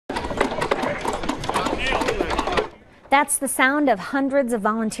That's the sound of hundreds of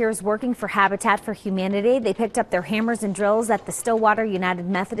volunteers working for Habitat for Humanity. They picked up their hammers and drills at the Stillwater United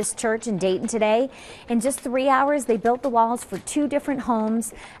Methodist Church in Dayton today. In just 3 hours, they built the walls for 2 different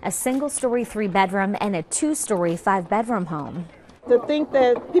homes, a single-story 3-bedroom and a 2-story 5-bedroom home. To think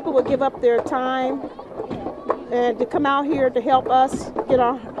that people would give up their time and to come out here to help us get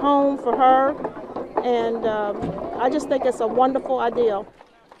a home for her, and I just think it's a wonderful idea.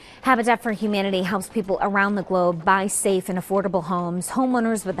 Habitat for Humanity helps people around the globe buy safe and affordable homes.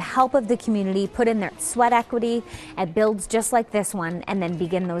 Homeowners, with the help of the community, put in their sweat equity at builds just like this one and then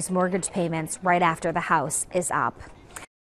begin those mortgage payments right after the house is up.